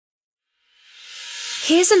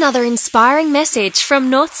Here's another inspiring message from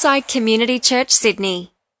Northside Community Church,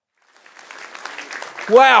 Sydney.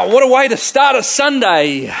 Wow, what a way to start a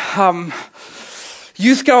Sunday.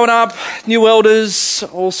 Youth going up, new elders,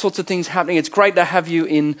 all sorts of things happening. It's great to have you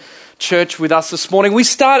in church with us this morning. We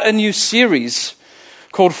start a new series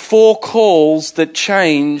called 4 Calls That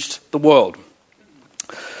Changed the World.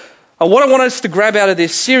 What I want us to grab out of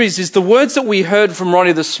this series is the words that we heard from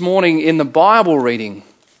Ronnie this morning in the Bible reading.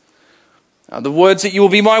 The words that you will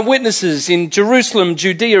be my witnesses in Jerusalem,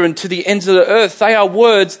 Judea, and to the ends of the earth. They are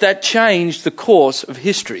words that changed the course of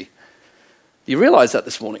history. You realise that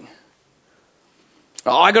this morning?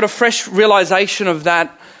 I got a fresh realisation of that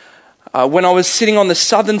when I was sitting on the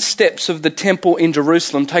southern steps of the temple in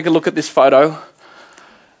Jerusalem. Take a look at this photo.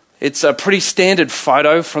 It's a pretty standard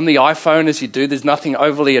photo from the iPhone as you do. There's nothing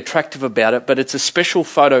overly attractive about it, but it's a special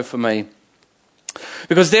photo for me.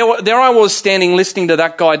 Because there I was standing listening to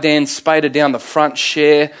that guy Dan Spader down the front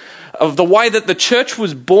share of the way that the church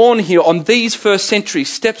was born here on these first century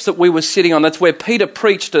steps that we were sitting on. That's where Peter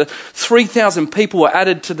preached. 3,000 people were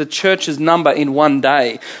added to the church's number in one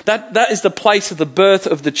day. That is the place of the birth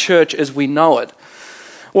of the church as we know it.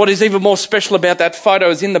 What is even more special about that photo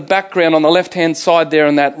is in the background on the left-hand side there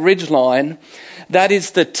on that ridgeline, that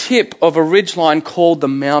is the tip of a ridgeline called the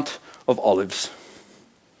Mount of Olives.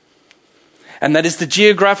 And that is the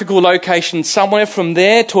geographical location somewhere from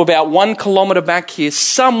there to about 1 kilometre back here.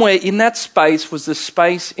 Somewhere in that space was the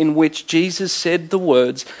space in which Jesus said the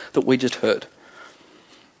words that we just heard.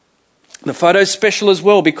 The photo's special as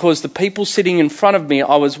well because the people sitting in front of me,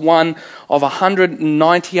 I was one of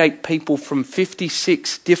 198 people from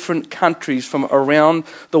 56 different countries from around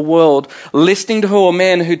the world, listening to a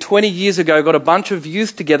man who 20 years ago got a bunch of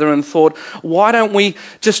youth together and thought, why don't we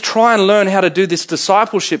just try and learn how to do this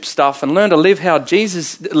discipleship stuff and learn to live how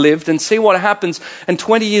Jesus lived and see what happens. And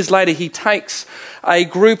 20 years later, he takes a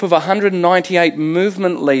group of 198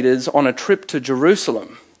 movement leaders on a trip to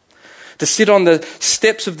Jerusalem to sit on the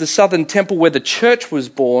steps of the southern temple where the church was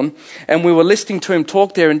born, and we were listening to him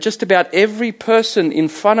talk there, and just about every person in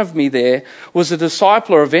front of me there was a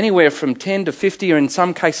discipler of anywhere from 10 to 50, or in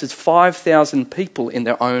some cases 5,000 people in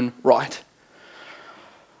their own right.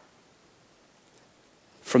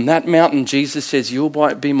 From that mountain, Jesus says, you'll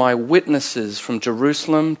be my witnesses from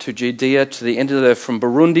Jerusalem to Judea to the end of the earth, from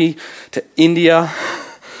Burundi to India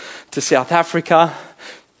to South Africa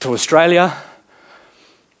to Australia.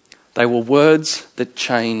 They were words that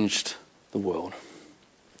changed the world.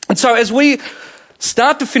 And so as we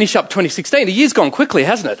start to finish up 2016, the year's gone quickly,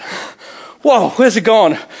 hasn't it? Whoa, where's it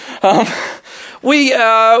gone?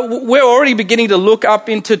 We're already beginning to look up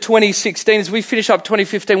into 2016. As we finish up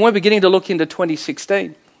 2015, we're beginning to look into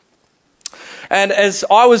 2016. And as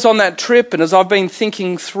I was on that trip and as I've been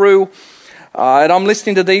thinking through and I'm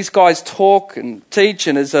listening to these guys talk and teach,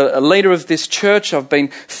 and as a leader of this church, I've been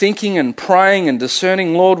thinking and praying and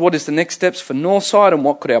discerning, Lord, what is the next steps for Northside, and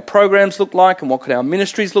what could our programs look like, and what could our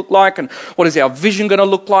ministries look like, and what is our vision going to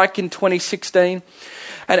look like in 2016?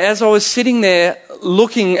 And as I was sitting there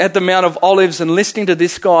looking at the Mount of Olives and listening to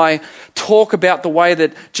this guy talk about the way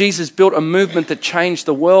that Jesus built a movement that changed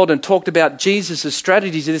the world and talked about Jesus'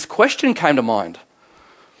 strategies, this question came to mind.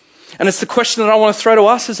 And it's the question that I want to throw to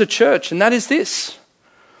us as a church, and that is this.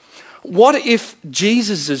 What if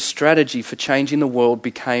Jesus' strategy for changing the world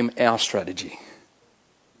became our strategy?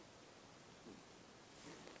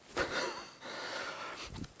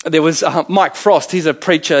 There was Mike Frost. He's a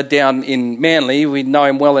preacher down in Manly. We know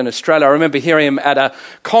him well in Australia. I remember hearing him at a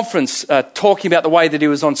conference talking about the way that he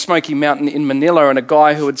was on Smoky Mountain in Manila, and a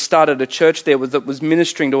guy who had started a church there that was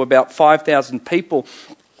ministering to about 5,000 people.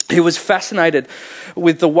 He was fascinated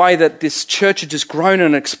with the way that this church had just grown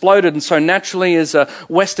and exploded. And so naturally, as a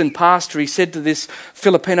Western pastor, he said to this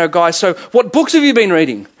Filipino guy, so what books have you been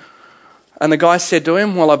reading? And the guy said to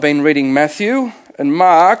him, well, I've been reading Matthew and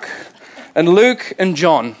Mark and Luke and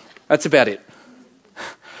John. That's about it.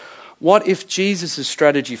 What if Jesus'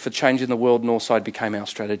 strategy for changing the world Northside became our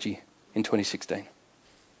strategy in 2016?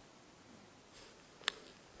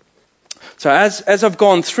 So as I've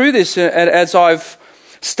gone through this, as I've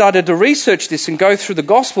started to research this and go through the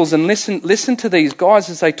Gospels and listen to these guys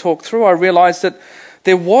as they talk through, I realised that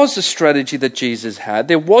there was a strategy that Jesus had.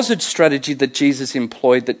 There was a strategy that Jesus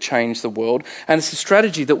employed that changed the world. And it's a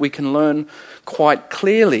strategy that we can learn quite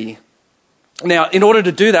clearly. Now, in order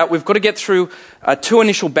to do that, we've got to get through 2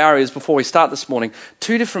 initial barriers before we start this morning.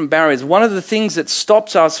 2 different barriers. One of the things that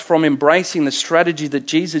stops us from embracing the strategy that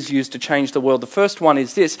Jesus used to change the world, the first one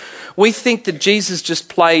is this. We think that Jesus just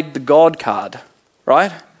played the God card,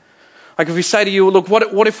 right? Like if we say to you, look,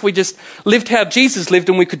 what if we just lived how Jesus lived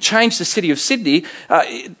and we could change the city of Sydney?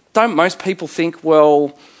 Don't most people think,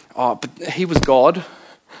 well, but he was God.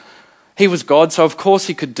 He was God, so of course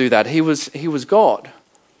he could do that. He was God.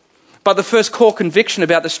 But the first core conviction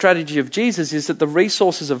about the strategy of Jesus is that the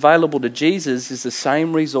resources available to Jesus is the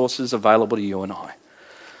same resources available to you and I.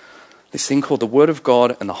 This thing called the Word of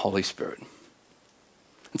God and the Holy Spirit.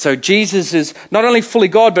 And so Jesus is not only fully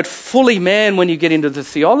God, but fully man when you get into the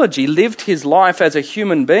theology, lived his life as a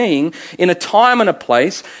human being in a time and a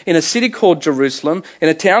place, in a city called Jerusalem, in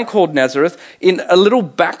a town called Nazareth, in a little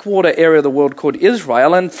backwater area of the world called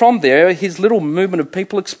Israel. And from there, his little movement of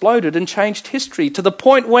people exploded and changed history to the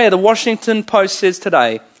point where the Washington Post says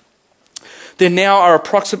today, there now are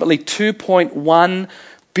approximately 2.1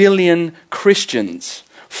 billion Christians,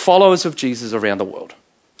 followers of Jesus around the world.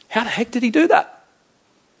 How the heck did he do that?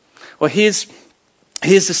 Well, here's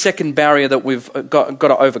the second barrier that we've got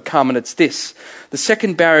to overcome, and it's this. The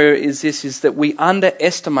second barrier is that we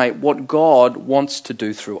underestimate what God wants to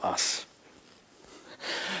do through us.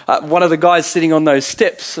 One of the guys sitting on those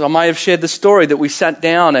steps, I may have shared the story that we sat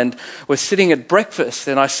down and we're sitting at breakfast,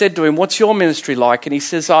 and I said to him, what's your ministry like? And he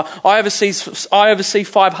says, I oversee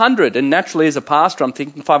 500. And naturally, as a pastor, I'm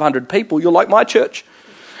thinking 500 people, you're like my church.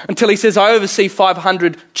 Until he says, I oversee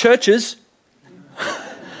 500 churches.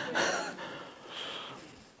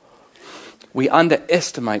 We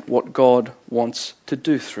underestimate what God wants to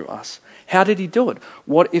do through us. How did he do it?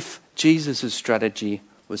 What if Jesus' strategy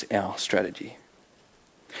was our strategy?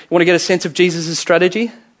 You want to get a sense of Jesus'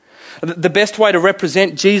 strategy? The best way to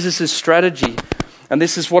represent Jesus' strategy, and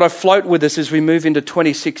this is what I float with us as we move into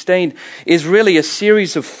 2016, is really a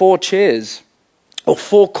series of 4 chairs. Or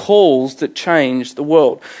 4 calls that change the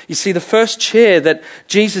world. You see, the first chair that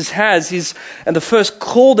Jesus has is, and the first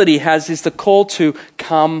call that he has is the call to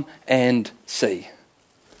come and see.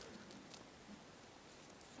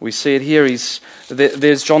 We see it here.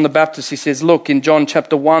 There's John the Baptist. He says, look, in John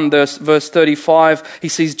chapter 1, verse 35, he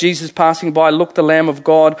sees Jesus passing by. Look, the Lamb of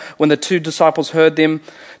God. When the 2 disciples heard them,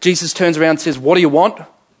 Jesus turns around and says, what do you want?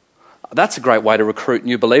 That's a great way to recruit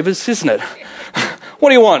new believers, isn't it? What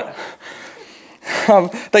do you want?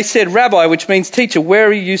 They said, Rabbi, which means teacher, where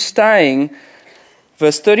are you staying?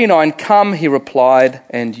 Verse 39, come, he replied,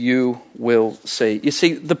 and you will see. You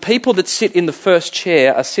see, the people that sit in the first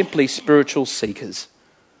chair are simply spiritual seekers.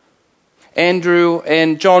 Andrew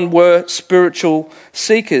and John were spiritual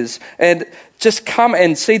seekers. And just come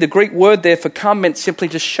and see, the Greek word there for come meant simply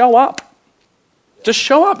just show up. Just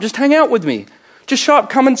show up, just hang out with me. Just show up,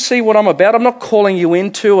 come and see what I'm about. I'm not calling you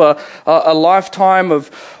into a lifetime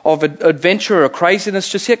of adventure or craziness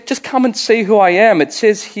just yet. Just come and see who I am. It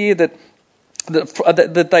says here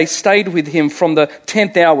that they stayed with him from the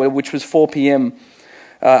 10th hour, which was 4 p.m.,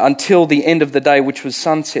 until the end of the day, which was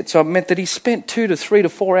sunset. So it meant that he spent 2 to 3 to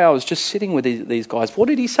 4 hours just sitting with these guys. What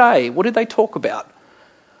did he say? What did they talk about?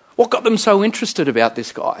 What got them so interested about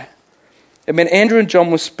this guy? It meant Andrew and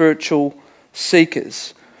John were spiritual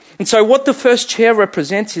seekers. And so what the first chair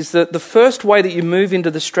represents is that the first way that you move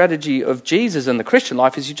into the strategy of Jesus and the Christian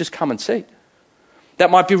life is you just come and see.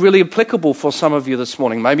 That might be really applicable for some of you this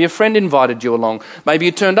morning. Maybe a friend invited you along. Maybe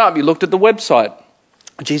you turned up, you looked at the website.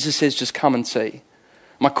 Jesus says, just come and see.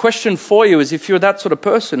 My question for you is, if you're that sort of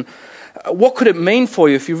person, what could it mean for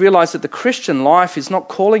you if you realize that the Christian life is not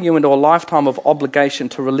calling you into a lifetime of obligation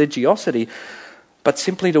to religiosity, but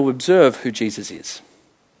simply to observe who Jesus is?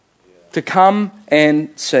 To come and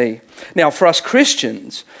see. Now, for us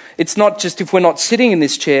Christians, it's not just if we're not sitting in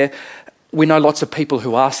this chair, we know lots of people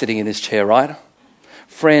who are sitting in this chair, right?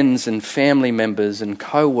 Friends and family members and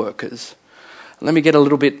co-workers. Let me get a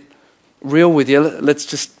little bit real with you. Let's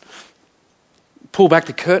just pull back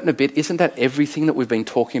the curtain a bit. Isn't that everything that we've been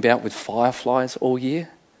talking about with Fireflies all year?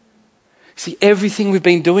 See, everything we've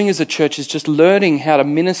been doing as a church is just learning how to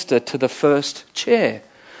minister to the first chair.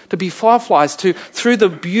 To be fireflies, through the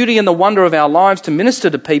beauty and the wonder of our lives, to minister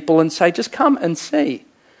to people and say, just come and see.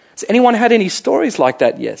 Has anyone had any stories like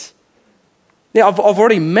that? Yes. Now, I've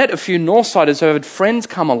already met a few Northsiders who have had friends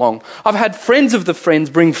come along. I've had friends of the friends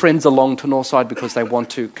bring friends along to Northside because they want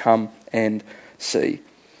to come and see.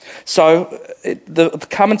 So, the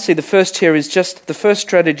come and see, the first chair is just, the first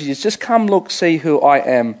strategy is just come, look, see who I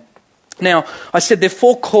am. Now, I said there are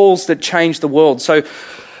 4 calls that change the world. So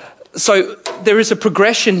there is a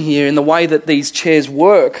progression here in the way that these chairs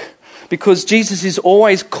work, because Jesus is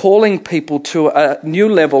always calling people to a new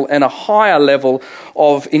level and a higher level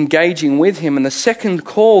of engaging with him. And the second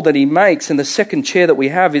call that he makes, and the second chair that we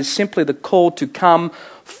have, is simply the call to come,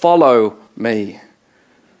 follow me.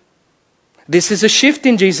 This is a shift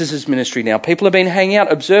in Jesus' ministry now. People have been hanging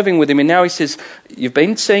out, observing with him, and now he says, you've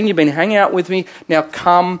been hanging out with me, now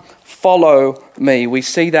come follow me. We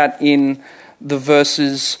see that in the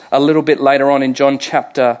verses a little bit later on in John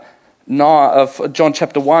chapter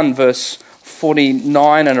 1, verse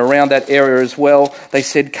 49, and around that area as well. They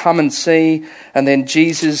said, come and see. And then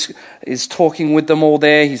Jesus is talking with them all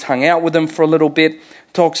there. He's hung out with them for a little bit,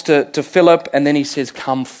 talks to Philip, and then he says,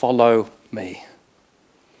 come follow me.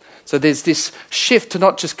 So there's this shift to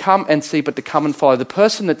not just come and see, but to come and follow. The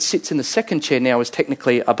person that sits in the second chair now is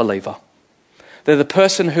technically a believer. They're the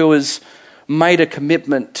person who has made a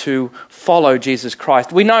commitment to follow Jesus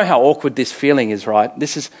Christ. We know how awkward this feeling is, right?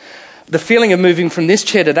 This is the feeling of moving from this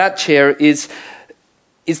chair to that chair is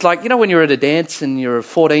like, when you're at a dance and you're a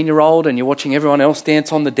 14-year-old and you're watching everyone else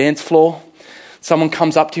dance on the dance floor. Someone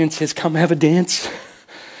comes up to you and says, come have a dance.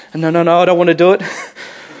 And no, I don't want to do it.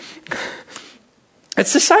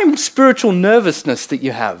 It's the same spiritual nervousness that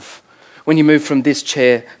you have when you move from this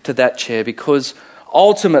chair to that chair, because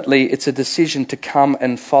ultimately it's a decision to come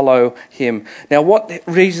and follow him. Now, what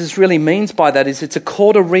Jesus really means by that is it's a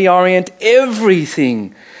call to reorient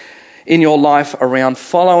everything in your life around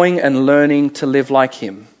following and learning to live like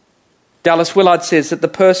him. Dallas Willard says that the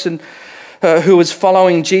person who is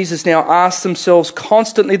following Jesus now asks themselves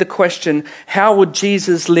constantly the question, how would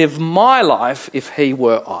Jesus live my life if he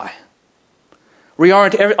were I?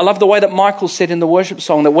 Reorient. I love the way that Michael said in the worship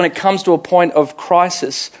song that when it comes to a point of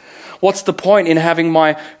crisis, what's the point in having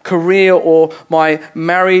my career or my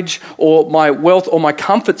marriage or my wealth or my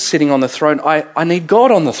comfort sitting on the throne? I need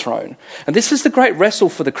God on the throne. And this is the great wrestle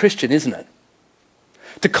for the Christian, isn't it?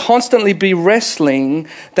 To constantly be wrestling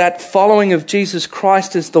that following of Jesus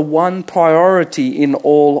Christ is the one priority in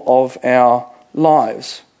all of our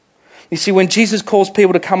lives. You see, when Jesus calls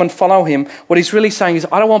people to come and follow him, what he's really saying is,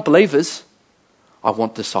 I don't want believers. I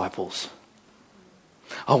want disciples.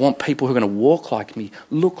 I want people who are going to walk like me,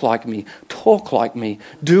 look like me, talk like me,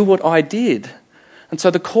 do what I did. And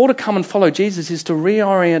so the call to come and follow Jesus is to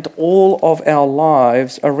reorient all of our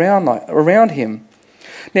lives around him.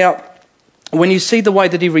 Now, when you see the way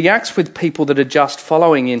that he reacts with people that are just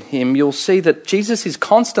following in him, you'll see that Jesus is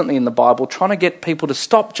constantly in the Bible trying to get people to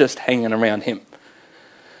stop just hanging around him.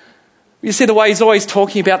 You see the way he's always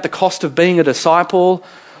talking about the cost of being a disciple,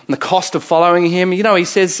 and the cost of following him. He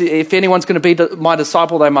says, if anyone's going to be my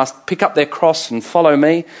disciple, they must pick up their cross and follow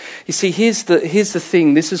me. You see, here's the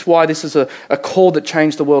thing. This is why this is a call that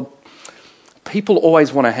changed the world. People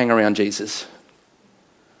always want to hang around Jesus.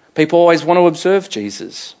 People always want to observe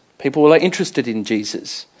Jesus. People are interested in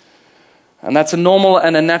Jesus. And that's a normal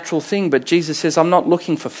and a natural thing. But Jesus says, I'm not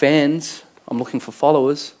looking for fans. I'm looking for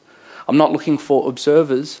followers. I'm not looking for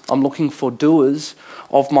observers. I'm looking for doers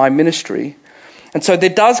of my ministry. And so there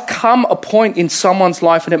does come a point in someone's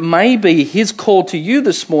life, and it may be his call to you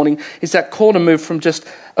this morning, is that call to move from just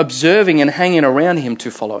observing and hanging around him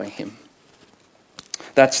to following him.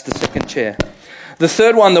 That's the second chair. The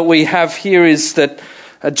third one that we have here is that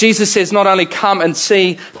Jesus says not only come and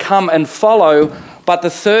see, come and follow, but the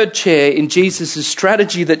third chair in Jesus'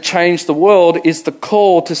 strategy that changed the world is the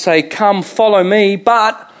call to say, come follow me,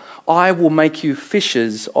 but I will make you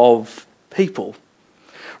fishers of people.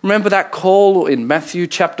 Remember that call in Matthew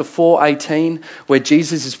chapter 4:18, where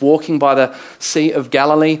Jesus is walking by the Sea of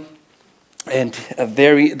Galilee, and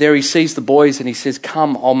there he sees the boys and he says,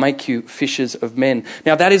 come, I'll make you fishers of men.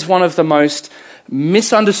 Now that is one of the most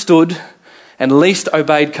misunderstood and least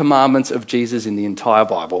obeyed commandments of Jesus in the entire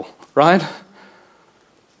Bible, right?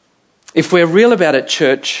 If we're real about it,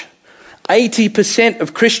 church, 80%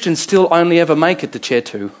 of Christians still only ever make it to chair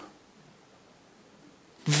 2.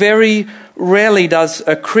 Very rarely does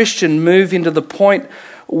a Christian move into the point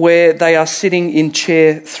where they are sitting in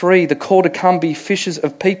chair 3. The call to come be fishers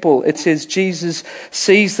of people. It says Jesus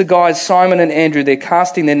sees the guys, Simon and Andrew, they're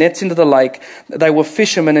casting their nets into the lake. They were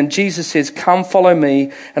fishermen, and Jesus says, come follow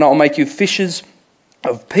me and I'll make you fishers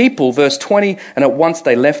of people. Verse 20, and at once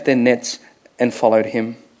they left their nets and followed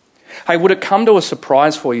him. Hey, would it come to a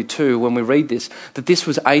surprise for you too when we read this, that this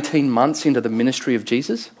was 18 months into the ministry of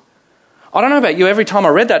Jesus? I don't know about you, every time I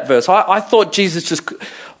read that verse, I thought Jesus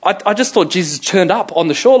I just thought Jesus turned up on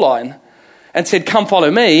the shoreline and said, come follow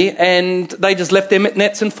me, and they just left their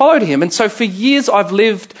nets and followed him. And so for years I've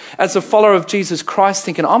lived as a follower of Jesus Christ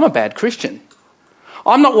thinking, I'm a bad Christian.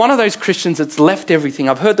 I'm not one of those Christians that's left everything.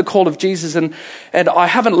 I've heard the call of Jesus and I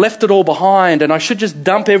haven't left it all behind, and I should just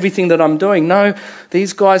dump everything that I'm doing. No,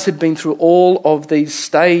 these guys had been through all of these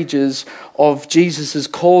stages of Jesus'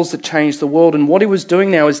 calls that changed the world. And what he was doing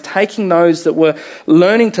now is taking those that were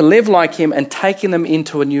learning to live like him and taking them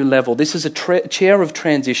into a new level. This is a chair of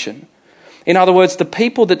transition. In other words, the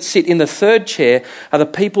people that sit in the third chair are the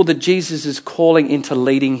people that Jesus is calling into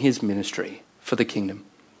leading his ministry for the kingdom.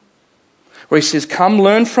 Where he says, come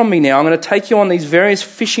learn from me now. I'm going to take you on these various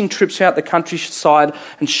fishing trips out the countryside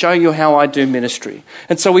and show you how I do ministry.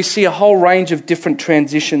 And so we see a whole range of different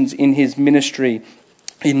transitions in his ministry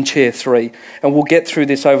in chair 3. And we'll get through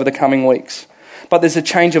this over the coming weeks. But there's a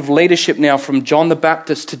change of leadership now from John the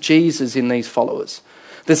Baptist to Jesus in these followers.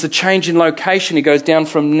 There's a change in location. He goes down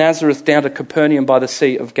from Nazareth down to Capernaum by the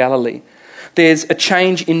Sea of Galilee. There's a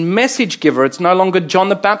change in message giver. It's no longer John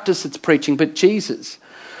the Baptist that's preaching, but Jesus.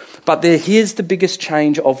 But here's the biggest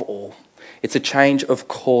change of all. It's a change of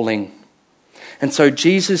calling. And so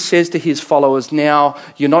Jesus says to his followers, now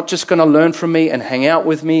you're not just going to learn from me and hang out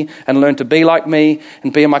with me and learn to be like me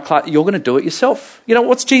and be in my class. You're going to do it yourself. You know,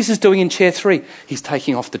 what's Jesus doing in chair 3? He's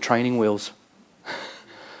taking off the training wheels.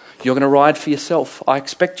 You're going to ride for yourself. I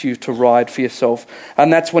expect you to ride for yourself.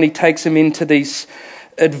 And that's when he takes them into these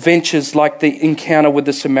adventures like the encounter with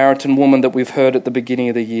the Samaritan woman that we've heard at the beginning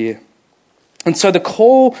of the year. And so the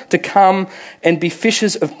call to come and be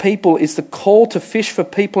fishers of people is the call to fish for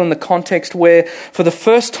people in the context where for the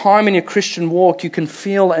first time in your Christian walk you can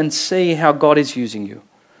feel and see how God is using you.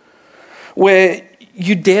 Where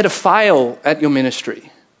you dare to fail at your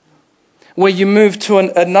ministry. Where you move to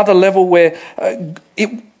another level where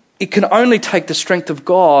it can only take the strength of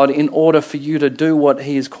God in order for you to do what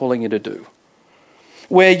he is calling you to do.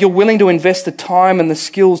 Where you're willing to invest the time and the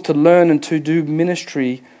skills to learn and to do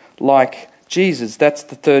ministry like Jesus. That's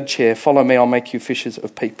the third chair. Follow me, I'll make you fishers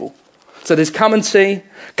of people. So there's come and see,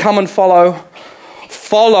 come and follow.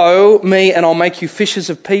 Follow me and I'll make you fishers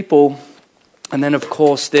of people. And then of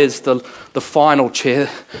course there's the final chair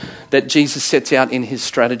that Jesus sets out in his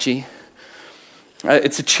strategy.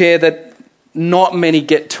 It's a chair that not many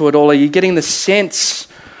get to at all. Are you getting the sense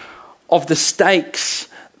of the stakes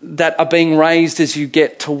that are being raised as you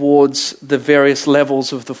get towards the various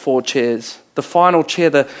levels of the 4 chairs? The final chair,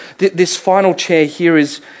 this final chair here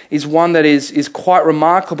is one that is quite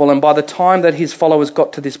remarkable. And by the time that his followers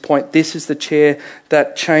got to this point, this is the chair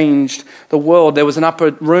that changed the world. There was an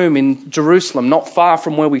upper room in Jerusalem, not far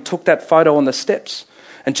from where we took that photo on the steps.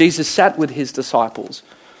 And Jesus sat with his disciples.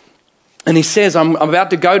 And he says, I'm about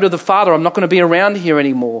to go to the Father. I'm not going to be around here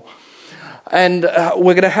anymore. And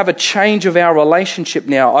we're going to have a change of our relationship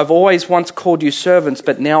now. I've always once called you servants,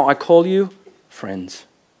 but now I call you friends.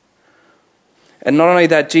 And not only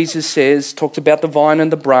that, Jesus talks about the vine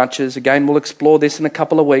and the branches. Again, we'll explore this in a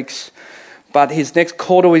couple of weeks. But his next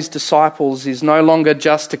call to his disciples is no longer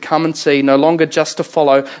just to come and see, no longer just to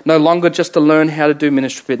follow, no longer just to learn how to do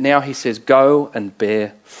ministry. But now he says, go and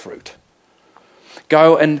bear fruit.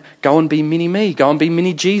 Go and be mini-me. Go and be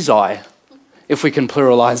mini-Jesus, if we can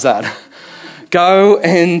pluralize that. Go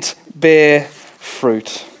and bear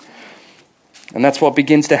fruit. And that's what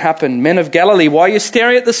begins to happen. Men of Galilee, why are you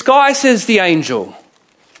staring at the sky, says the angel.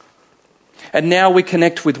 And now we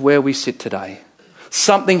connect with where we sit today.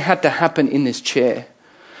 Something had to happen in this chair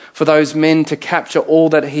for those men to capture all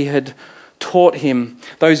that he had taught him.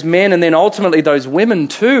 Those men and then ultimately those women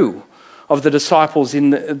too of the disciples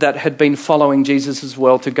that had been following Jesus as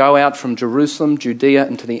well, to go out from Jerusalem, Judea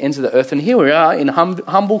and to the ends of the earth. And here we are in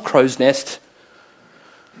humble crow's nest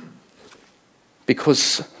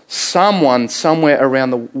because someone somewhere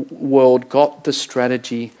around the world got the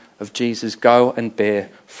strategy of Jesus, go and bear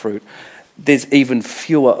fruit. There's even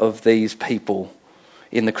fewer of these people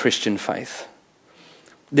in the Christian faith.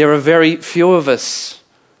 There are very few of us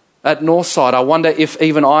at Northside. I wonder if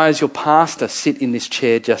even I, as your pastor, sit in this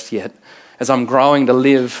chair just yet, as I'm growing to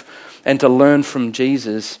live and to learn from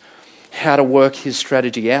Jesus how to work his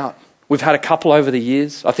strategy out. We've had a couple over the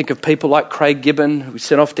years. I think of people like Craig Gibbon, who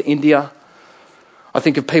sent off to India. I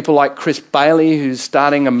think of people like Chris Bailey, who's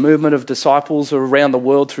starting a movement of disciples around the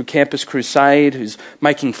world through Campus Crusade, who's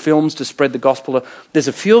making films to spread the gospel. There's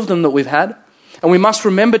a few of them that we've had. And we must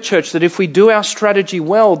remember, church, that if we do our strategy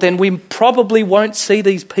well, then we probably won't see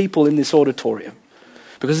these people in this auditorium.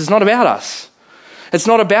 Because it's not about us. It's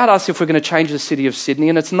not about us if we're going to change the city of Sydney,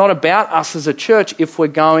 and it's not about us as a church if we're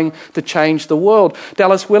going to change the world.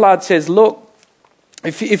 Dallas Willard says, look,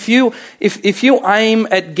 if you aim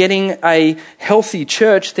at getting a healthy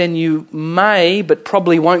church, then you may, but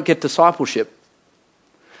probably won't get discipleship.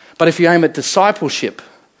 But if you aim at discipleship,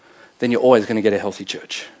 then you're always going to get a healthy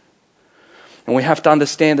church. And we have to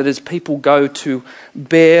understand that as people go to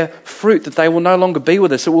bear fruit, that they will no longer be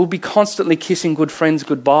with us. That we'll be constantly kissing good friends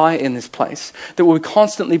goodbye in this place. That we'll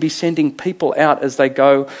constantly be sending people out as they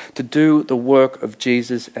go to do the work of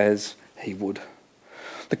Jesus as he would.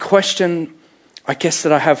 The question I guess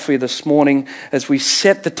that I have for you this morning as we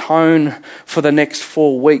set the tone for the next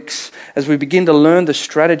 4 weeks, as we begin to learn the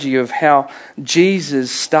strategy of how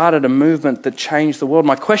Jesus started a movement that changed the world.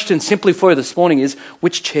 My question simply for you this morning is,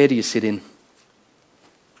 which chair do you sit in?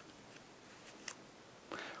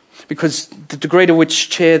 Because the degree to which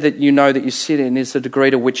chair that you sit in is the degree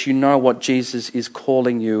to which you know what Jesus is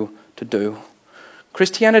calling you to do.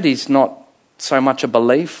 Christianity is not so much a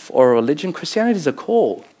belief or a religion. Christianity is a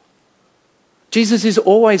call. Jesus is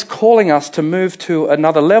always calling us to move to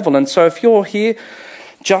another level. And so if you're here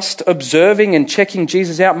just observing and checking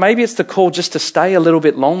Jesus out, maybe it's the call just to stay a little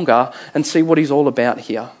bit longer and see what he's all about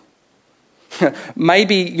here.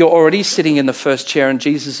 Maybe you're already sitting in the first chair and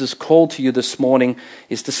Jesus' call to you this morning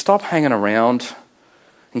is to stop hanging around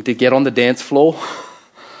and to get on the dance floor.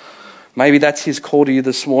 Maybe that's his call to you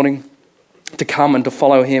this morning, to come and to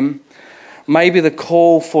follow him. Maybe the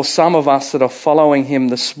call for some of us that are following him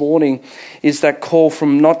this morning is that call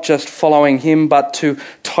from not just following him, but to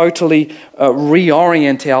totally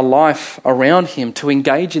reorient our life around him, to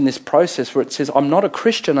engage in this process where it says, I'm not a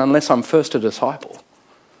Christian unless I'm first a disciple.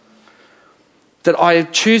 That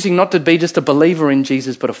I'm choosing not to be just a believer in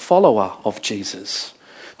Jesus, but a follower of Jesus,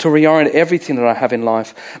 to reorient everything that I have in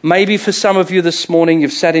life. Maybe for some of you this morning,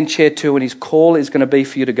 you've sat in chair 2 and his call is going to be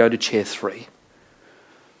for you to go to chair 3.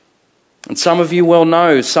 And some of you well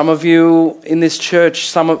know, some of you in this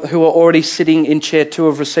church, who are already sitting in chair 2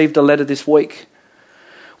 have received a letter this week,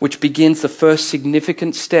 which begins the first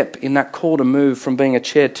significant step in that call to move from being a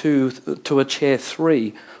chair 2 to a chair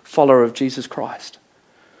 3 follower of Jesus Christ.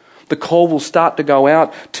 The call will start to go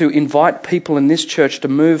out to invite people in this church to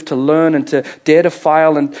move, to learn and to dare to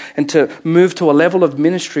fail and to move to a level of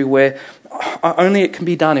ministry where only it can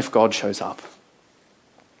be done if God shows up.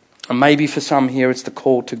 And maybe for some here it's the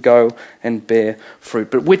call to go and bear fruit.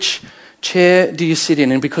 But which chair do you sit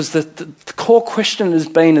in? And because the core question has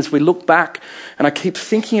been, as we look back, and I keep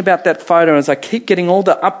thinking about that photo, as I keep getting all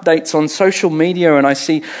the updates on social media, and I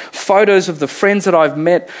see photos of the friends that I've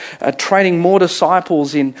met training more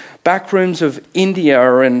disciples in back rooms of India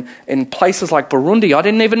and in places like Burundi. I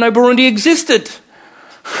didn't even know Burundi existed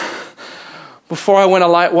before I went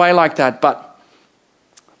away like that. But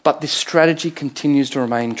this strategy continues to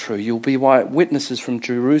remain true. You'll be witnesses from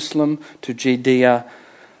Jerusalem to Judea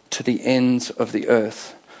to the ends of the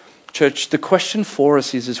earth. Church, the question for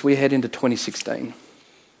us is, as we head into 2016,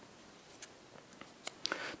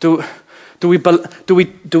 do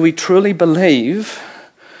we truly believe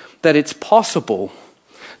that it's possible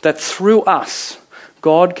that through us,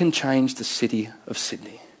 God can change the city of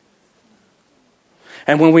Sydney?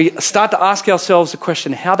 And when we start to ask ourselves the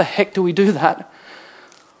question, how the heck do we do that?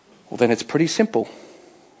 Well, then it's pretty simple.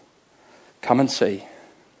 Come and see.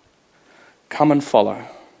 Come and follow.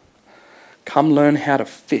 Come learn how to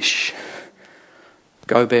fish.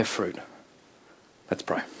 Go bear fruit. Let's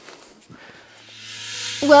pray.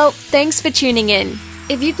 Well, thanks for tuning in.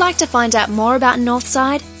 If you'd like to find out more about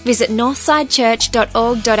Northside, visit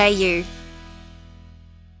northsidechurch.org.au.